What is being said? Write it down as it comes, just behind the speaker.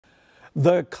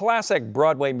The classic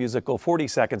Broadway musical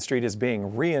 42nd Street is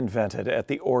being reinvented at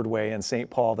the Ordway in St.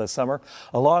 Paul this summer.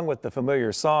 Along with the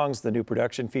familiar songs, the new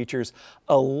production features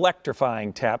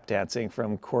electrifying tap dancing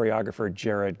from choreographer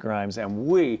Jared Grimes. And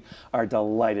we are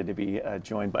delighted to be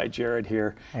joined by Jared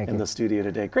here in the studio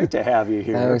today. Great to have you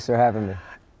here. Thanks for having me.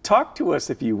 Talk to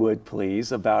us, if you would,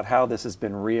 please, about how this has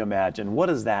been reimagined. What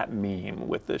does that mean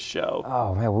with this show?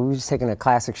 Oh, man, we were just taking a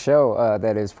classic show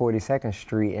that is 42nd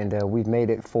Street, and we've made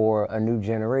it for a new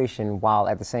generation, while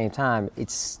at the same time,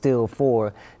 it's still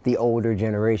for the older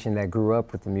generation that grew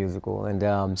up with the musical.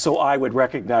 And so I would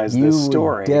recognize this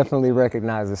story. You definitely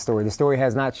recognize the story. The story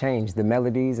has not changed. The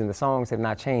melodies and the songs have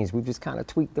not changed. We've just kind of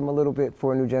tweaked them a little bit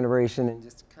for a new generation and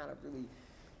just kind of really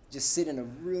just sit in a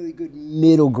really good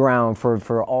middle ground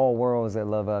for all worlds that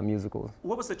love musicals.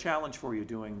 What was the challenge for you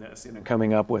doing this,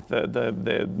 coming up with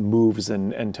the moves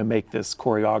and to make this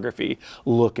choreography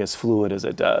look as fluid as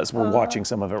it does? We're watching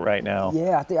some of it right now.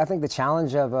 Yeah, I think the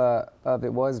challenge of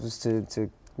it was to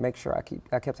make sure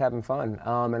I kept having fun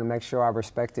and make sure I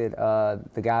respected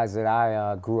the guys that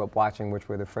I grew up watching, which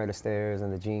were the Fred Astaires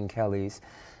and the Gene Kellys.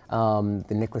 The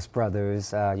Nicholas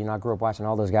brothers, I grew up watching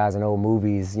all those guys in old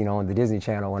movies, on the Disney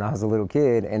Channel when I was a little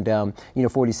kid. And,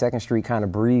 42nd Street kind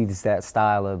of breathes that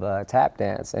style of tap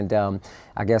dance. And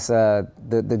I guess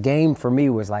the game for me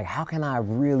was like, how can I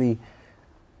really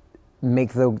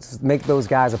make those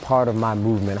guys a part of my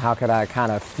movement? How could I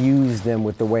kind of fuse them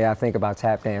with the way I think about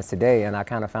tap dance today? And I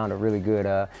kind of found a really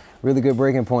good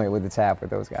breaking point with the tap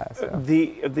with those guys. So.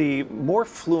 The more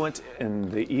fluent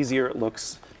and the easier it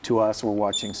looks to us, we're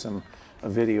watching a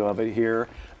video of it here.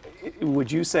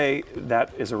 Would you say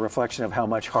that is a reflection of how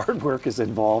much hard work is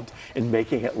involved in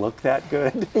making it look that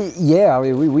good? Yeah, I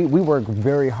mean, we work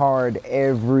very hard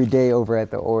every day over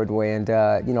at the Ordway, and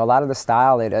a lot of the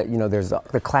style, there's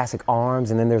the classic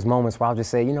arms, and then there's moments where I'll just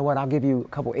say, you know what, I'll give you a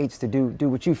couple eights to do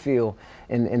what you feel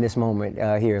in this moment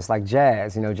here. It's like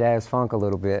jazz, jazz funk a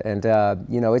little bit, and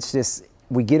it's just,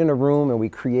 we get in a room and we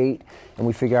create and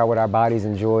we figure out what our bodies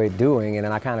enjoy doing, and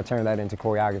then I kind of turn that into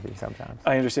choreography sometimes.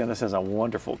 I understand this has a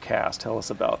wonderful cast. Tell us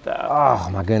about that. Oh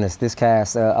my goodness, this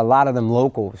cast, a lot of them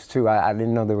locals too. I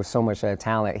didn't know there was so much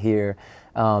talent here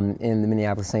in the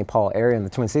Minneapolis-St. Paul area, in the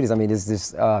Twin Cities. I mean,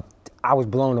 I was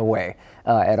blown away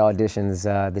at auditions.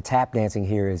 The tap dancing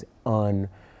here is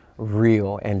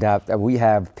unreal, and we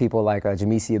have people like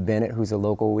Jamesia Bennett, who's a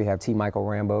local. We have T. Michael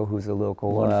Rambo, who's a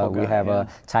local. We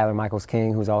have Tyler Michaels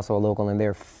King, who's also a local, and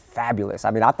they're fabulous.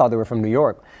 I mean, I thought they were from New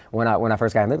York when I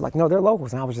first got in. They were like, no, they're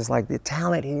locals, and I was just like, the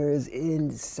talent here is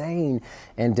insane.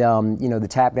 And the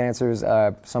tap dancers,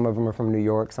 some of them are from New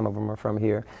York, some of them are from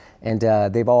here, and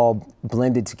they've all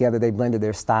blended together. They blended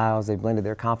their styles, they blended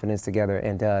their confidence together,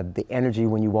 and the energy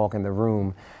when you walk in the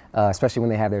room, especially when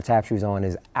they have their tap shoes on,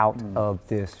 is out of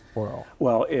this world.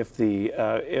 Well, if the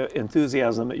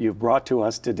enthusiasm that you've brought to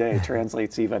us today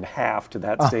translates even half to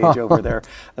that stage over there,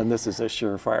 then this is a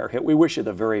surefire hit. We wish you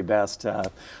the very best. I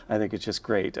think it's just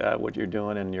great what you're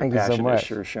doing, and your passion is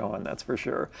sure showing, that's for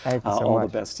sure. Thank you so all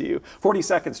much. The best to you.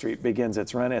 42nd Street begins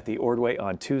its run at the Ordway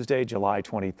on Tuesday, July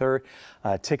 23rd.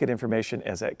 Ticket information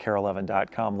is at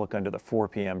kare11.com. Look under the 4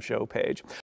 p.m. show page.